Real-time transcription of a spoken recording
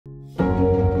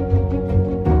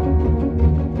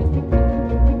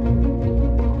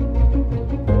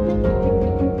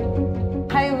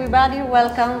everybody,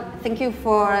 welcome. Thank you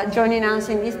for joining us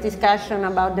in this discussion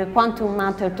about the Quantum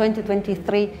Matter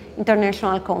 2023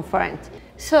 International Conference.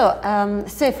 So,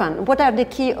 Stefan, what are the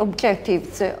key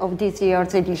objectives of this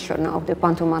year's edition of the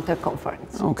Quantum Matter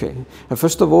Conference? Okay.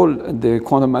 First of all, the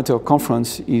Quantum Matter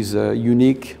Conference is a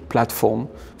unique platform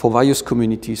for various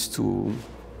communities to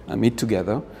meet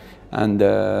together and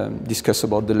discuss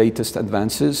about the latest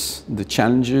advances, the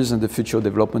challenges and the future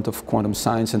development of quantum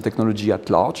science and technology at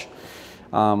large.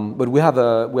 But we have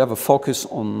a focus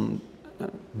on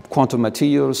quantum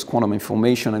materials, quantum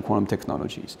information and quantum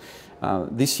technologies.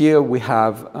 This year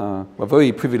we're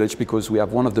very privileged because we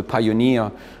have one of the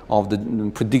pioneers of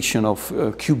the prediction of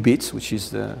qubits, which is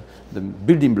the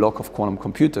building block of quantum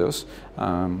computers,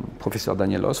 Professor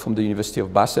Daniel Oss from the University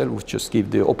of Basel, which just gave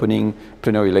the opening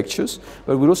plenary lectures.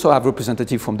 But we also have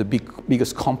representatives from the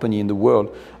biggest company in the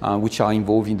world, which are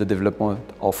involved in the development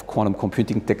of quantum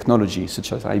computing technology,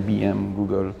 such as IBM,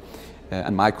 Google,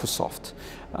 and Microsoft.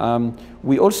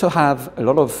 We also have a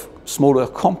lot of smaller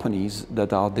companies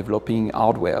that are developing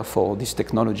hardware for these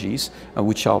technologies,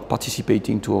 which are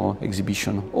participating to our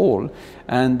exhibition hall,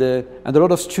 and a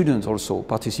lot of students also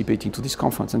participating to this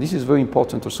conference. And this is very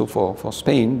important also for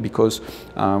Spain, because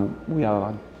we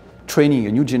are training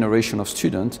a new generation of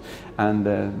students, and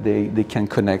they can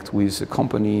connect with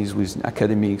companies, with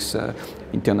academics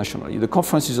internationally. The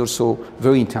conference is also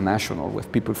very international, with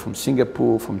people from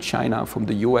Singapore, from China, from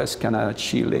the US, Canada,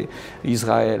 Chile,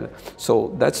 Israel.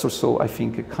 So that's also, I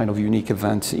think, a kind of unique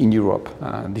event in Europe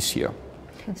this year.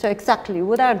 So exactly,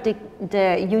 what are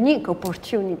the unique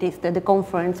opportunities that the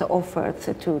conference offers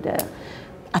to the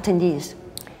attendees?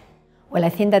 Well, I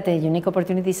think that the unique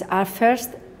opportunities are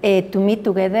first to meet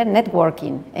together,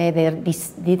 networking, these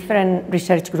different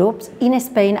research groups in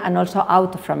Spain and also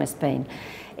out from Spain.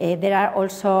 There are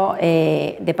also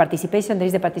there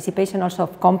is the participation also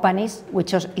of companies,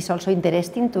 which is also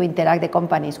interesting to interact the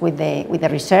companies with the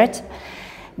research,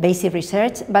 basic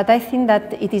research. But I think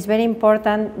that it is very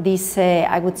important, this,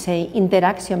 I would say,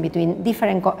 interaction between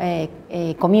different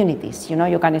communities. You know,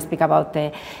 you can speak about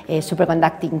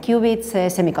superconducting qubits,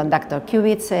 semiconductor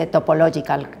qubits,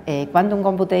 topological quantum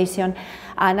computation,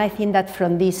 and I think that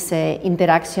from this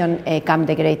interaction come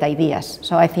the great ideas.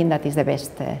 So I think that is the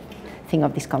best thing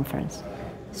of this conference.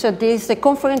 So this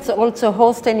conference also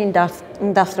hosts an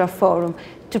industrial forum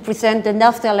to present the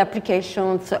industrial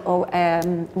applications of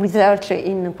research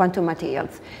in quantum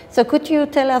materials. So could you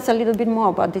tell us a little bit more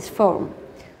about this forum?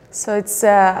 So it's,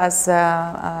 as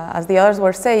the others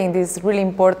were saying, it is really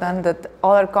important that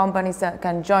other companies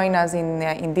can join us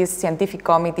in these scientific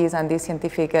committees and these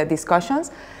scientific discussions,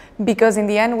 because in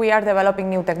the end we are developing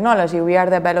new technology, we are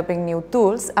developing new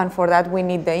tools, and for that we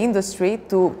need the industry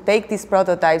to take these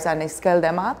prototypes and scale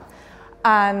them up.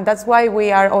 And that's why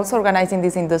we are also organizing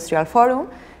this industrial forum,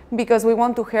 because we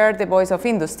want to hear the voice of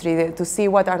industry, to see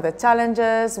what are the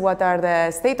challenges, what are the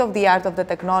state of the art of the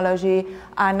technology,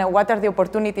 and what are the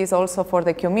opportunities also for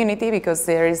the community, because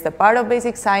there is the part of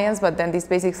basic science, but then this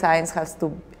basic science has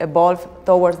to evolve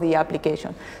towards the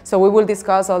application. So we will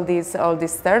discuss all these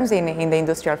terms in the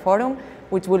industrial forum,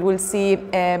 which we will see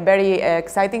very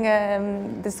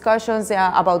exciting discussions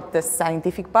about the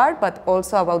scientific part, but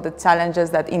also about the challenges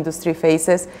that industry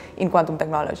faces in quantum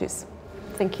technologies.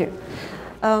 Thank you.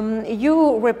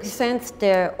 You represent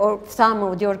some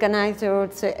of the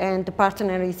organizers and the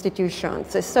partner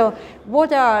institutions. So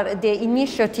what are the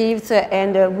initiatives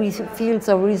and fields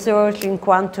of research in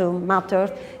quantum matter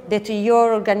that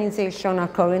your organization are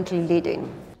currently leading?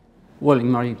 Well,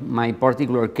 in my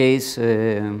particular case,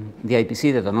 the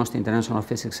IPC, the Donosti International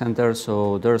Physics Center,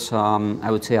 so there's,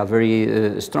 I would say, a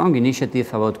very strong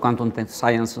initiative about quantum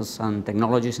sciences and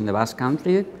technologies in the Basque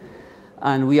Country,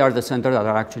 and we are the center that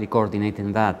are actually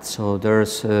coordinating that. So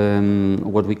there's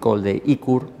what we call the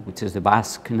ICUR, which is the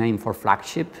Basque name for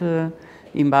flagship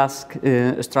in Basque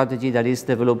strategy that is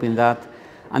developing that.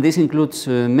 And this includes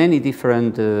many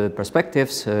different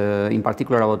perspectives, in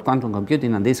particular about quantum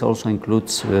computing, and this also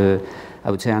includes,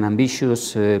 I would say, an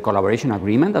ambitious collaboration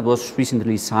agreement that was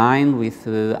recently signed with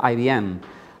IBM.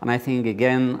 And I think,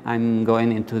 again, I'm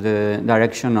going into the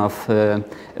direction of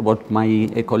what my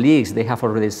colleagues, they have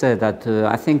already said, that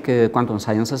I think quantum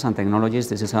sciences and technologies,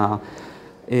 this is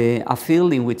a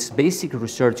field in which basic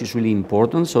research is really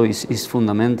important, so it's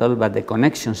fundamental, but the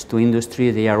connections to industry,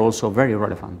 they are also very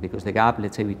relevant, because the gap,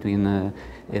 let's say, between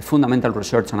fundamental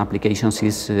research and applications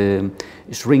is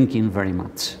shrinking very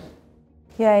much.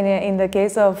 Yeah, in the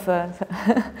case of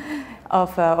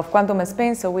of Quantum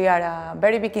Spain. So we are a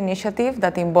very big initiative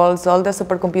that involves all the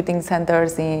supercomputing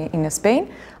centers in Spain,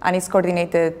 and it's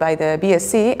coordinated by the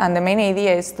BSc. And the main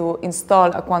idea is to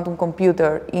install a quantum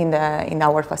computer in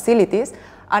our facilities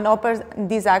and offer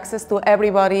this access to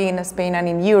everybody in Spain and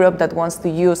in Europe that wants to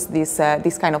use this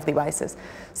kind of devices.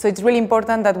 So it's really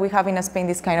important that we have in Spain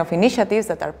this kind of initiatives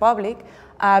that are public,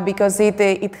 because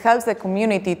it helps the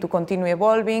community to continue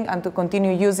evolving and to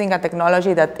continue using a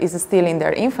technology that is still in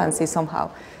their infancy somehow.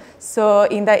 So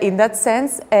in that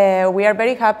sense, we are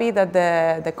very happy that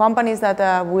the companies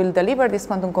that will deliver this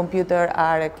quantum computer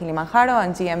are Kilimanjaro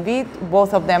and GMV.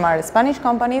 Both of them are Spanish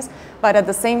companies, but at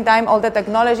the same time, all the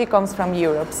technology comes from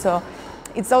Europe. So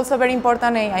it's also very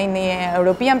important in the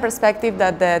European perspective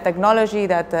that the technology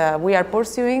that we are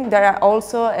pursuing, there are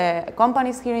also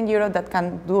companies here in Europe that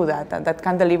can do that, and that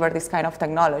can deliver this kind of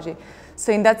technology.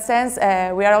 So in that sense,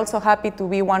 we are also happy to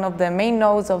be one of the main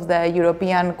nodes of the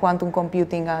European quantum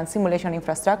computing and simulation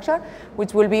infrastructure,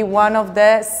 which will be one of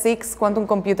the 6 quantum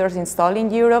computers installed in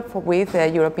Europe with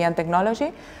European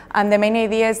technology. And the main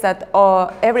idea is that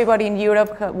everybody in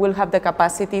Europe will have the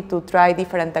capacity to try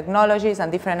different technologies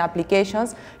and different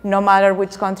applications, no matter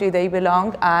which country they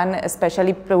belong, and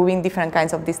especially proving different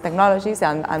kinds of these technologies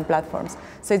and platforms.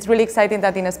 So it's really exciting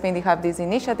that in Spain they have these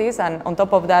initiatives, and on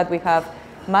top of that we have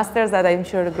masters that I'm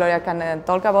sure Gloria can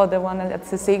talk about, the one at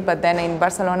CSIC, but then in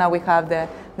Barcelona we have the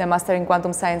Master in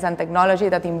Quantum Science and Technology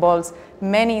that involves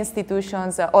many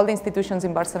institutions, all the institutions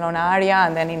in Barcelona area,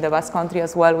 and then in the Basque Country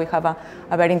as well we have a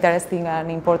very interesting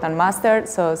and important master,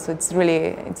 so it's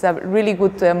a really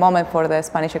good moment for the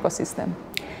Spanish ecosystem.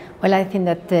 Well, I think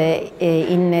that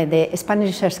in the Spanish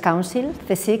Research Council,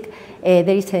 CSIC,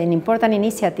 there is an important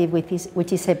initiative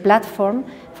which is a platform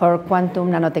for quantum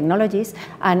nanotechnologies,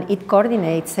 and it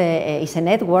coordinates, is a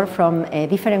network from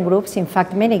different groups, in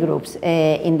fact many groups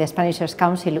in the Spanish Research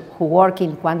Council who work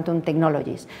in quantum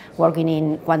technologies, working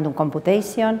in quantum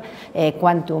computation,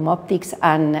 quantum optics,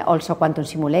 and also quantum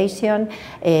simulation,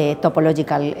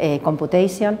 topological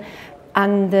computation.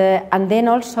 And then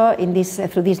also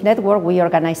through this network we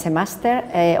organize a master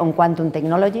on quantum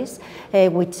technologies,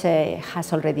 which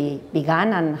has already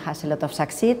begun and has a lot of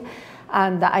success.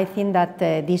 And I think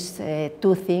that these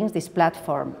 2 things, this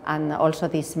platform and also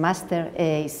this master,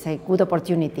 is a good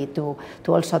opportunity to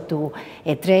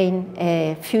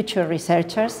train future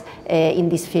researchers in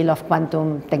this field of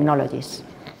quantum technologies.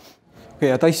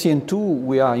 Okay, at ICN2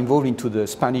 we are involved into the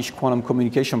Spanish Quantum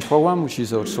Communication Program, which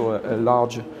is also a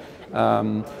large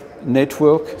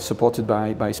network supported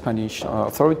by Spanish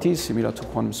authorities, similar to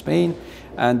Quantum Spain,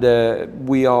 and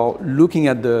we are looking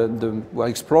at we're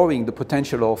exploring the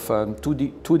potential of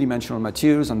two-dimensional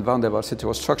materials and van der Waals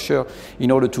heterostructure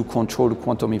in order to control the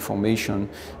quantum information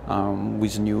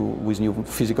with new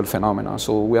physical phenomena.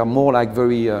 So we are more like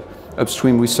very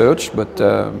upstream research, but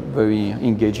very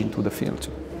engaged into the field.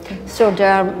 So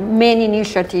there are many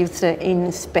initiatives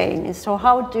in Spain. So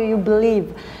how do you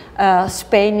believe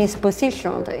Spain is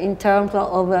positioned in terms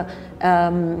of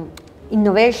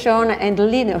innovation and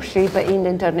leadership in the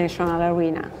international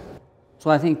arena? So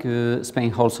I think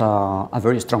Spain holds a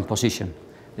very strong position.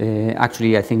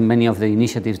 Actually, I think many of the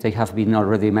initiatives they have been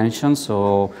already mentioned,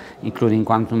 so including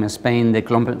Quantum Spain, the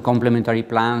complementary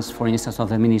plans, for instance, of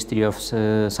the Ministry of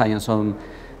Science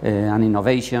and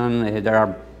Innovation. There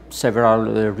are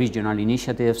several regional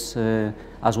initiatives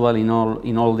as well in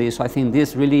all this. So I think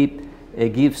this really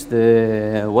gives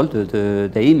the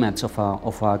image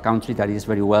of a country that is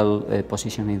very well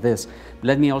positioned in this.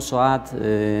 Let me also add,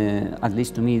 at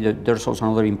least to me, there's also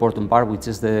another important part, which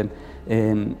is the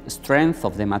strength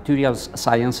of the materials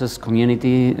sciences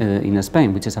community in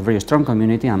Spain, which is a very strong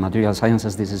community, and material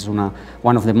sciences, this is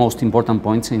one of the most important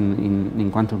points in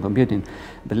quantum computing.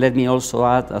 But let me also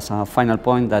add as a final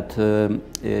point that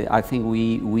I think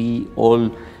we all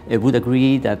would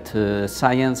agree that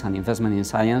science and investment in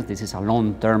science, this is a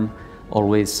long-term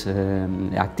always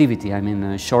activity. I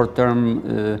mean,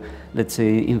 short-term, let's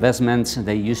say, investments,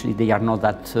 they are not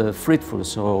that fruitful.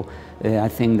 So I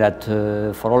think that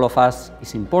for all of us,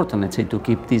 it's important, let's say, to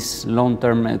keep this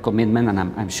long-term commitment, and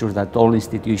I'm sure that all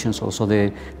institutions also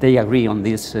they agree on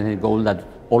this goal that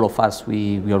all of us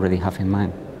we already have in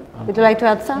mind. Would you like to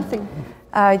add something?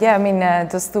 Yeah, I mean,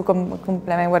 just to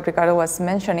complement what Ricardo was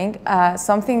mentioning,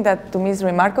 something that to me is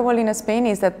remarkable in Spain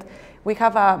is that we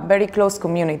have a very close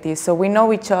community. So we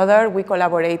know each other, we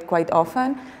collaborate quite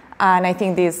often, And I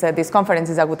think this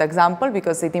conference is a good example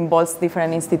because it involves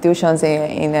different institutions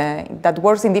that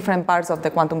works in different parts of the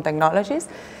quantum technologies.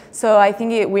 So I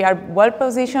think we are well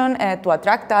positioned to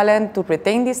attract talent, to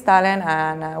retain this talent,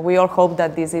 and we all hope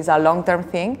that this is a long-term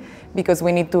thing because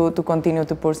we need to continue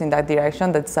to push in that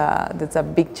direction. That's a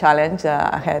big challenge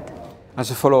ahead. As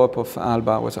a follow-up of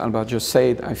what Alba just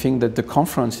said, I think that the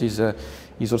conference is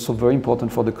also very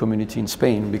important for the community in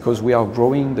Spain because we are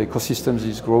growing, the ecosystems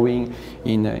is growing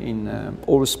in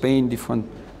all Spain, different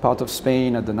part of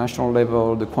Spain at the national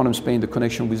level, the Quantum Spain, the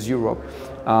connection with Europe.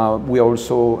 We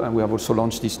have also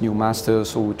launched this new master,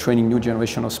 so we're training new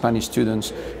generation of Spanish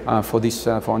students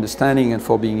for understanding and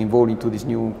for being involved into these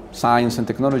new science and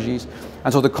technologies.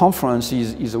 And so the conference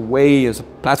is a way, as a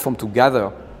platform to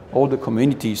gather all the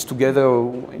communities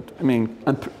together,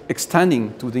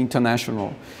 extending to the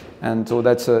international. And so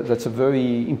that's a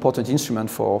very important instrument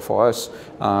for us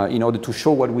in order to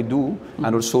show what we do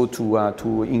and also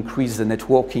to increase the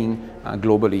networking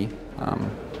globally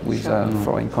with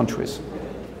foreign countries.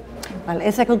 Well,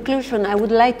 as a conclusion, I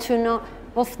would like to know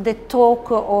what's the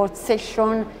talk or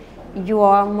session you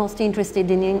are most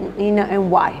interested in and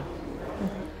why?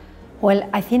 Well,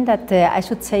 I think that I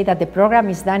should say that the program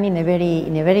is done in a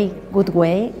very good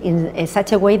way, in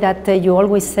such a way that you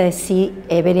always see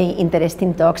a very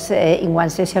interesting talks in one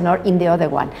session or in the other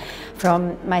one.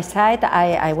 From my side,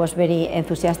 I was very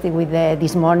enthusiastic with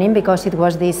this morning because it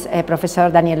was this Professor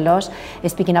Daniel Loss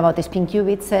speaking about the spin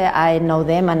qubits. I know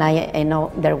them and I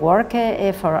know their work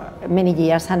for many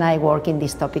years, and I work in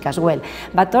this topic as well.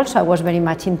 But also I was very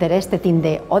much interested in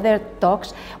the other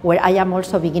talks where I am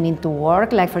also beginning to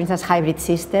work, like for instance hybrid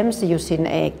systems using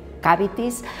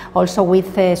cavities, also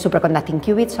with superconducting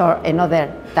qubits or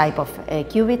another type of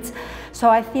qubits. So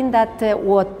I think that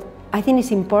what I think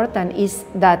is important is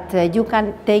that you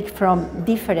can take from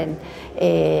different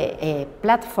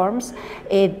platforms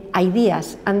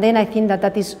ideas, and then I think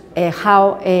that is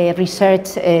how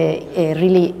research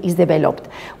really is developed.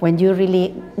 When you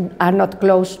really are not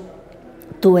close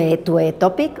to a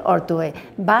topic or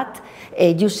but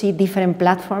you see different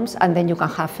platforms, and then you can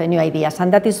have new ideas,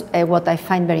 and that is what I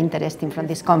find very interesting from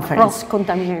this conference.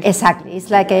 Cross-contamination. Exactly,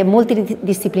 it's like a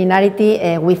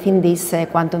multidisciplinarity within this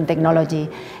quantum technology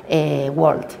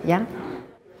world. Yeah.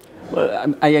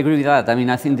 Well, I agree with that. I mean,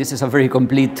 I think this is a very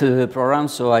complete program,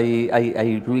 so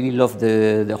I really love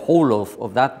the whole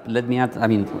of that. Let me add, I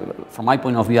mean, from my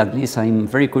point of view at least, I'm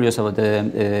very curious about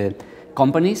the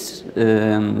companies,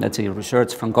 let's say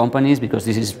research from companies, because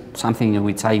this is something in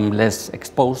which I'm less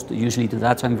exposed usually to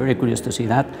that, so I'm very curious to see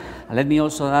that. And let me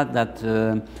also add that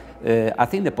I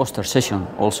think the poster session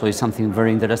also is something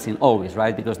very interesting always,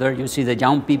 right? Because there you see the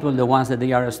young people, the ones that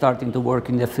they are starting to work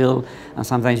in the field, and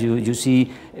sometimes you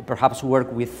see perhaps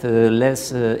work with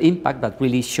less impact, but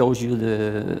really shows you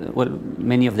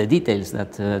many of the details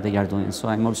that they are doing. So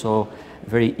I'm also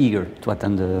very eager to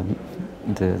attend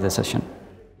the session.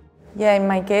 Yeah, in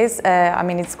my case, I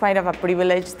mean, it's quite of a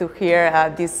privilege to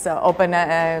hear these open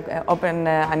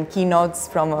and keynotes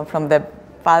from the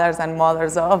fathers and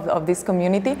mothers of this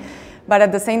community. But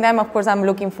at the same time, of course, I'm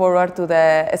looking forward to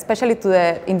especially to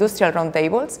the industrial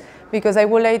roundtables, because I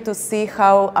would like to see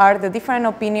how are the different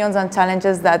opinions and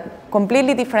challenges that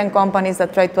completely different companies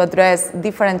that try to address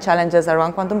different challenges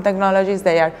around quantum technologies,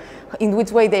 in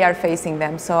which way they are facing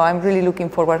them. So I'm really looking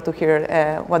forward to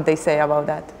hear what they say about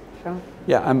that. Sure.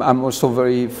 Yeah, I'm also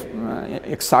very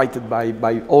excited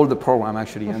by all the program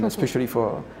actually, and especially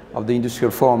of the industrial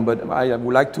forum. But I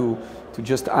would like to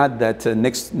just add that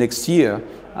next year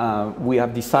we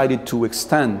have decided to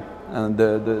extend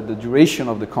the duration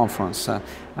of the conference,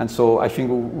 and so I think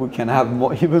we can have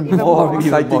even more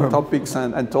exciting topics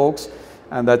and talks.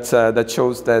 And that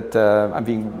shows that I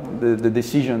mean the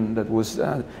decision that was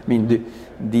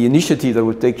the initiative that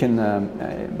was taken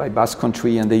by Basque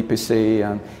Country and the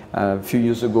IPC a few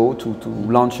years ago to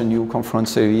launch a new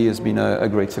conference series has been a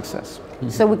great success. Mm-hmm.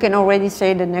 So we can already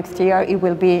say that next year it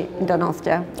will be in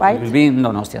Donostia, right? It will be in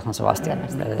Donostia, San Sebastian.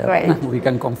 Great. We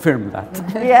can confirm that.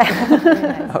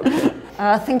 Yeah. Okay.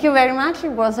 Thank you very much.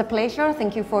 It was a pleasure.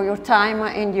 Thank you for your time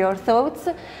and your thoughts.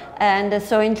 And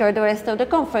so enjoy the rest of the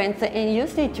conference, and you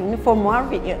stay tuned for more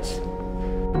videos.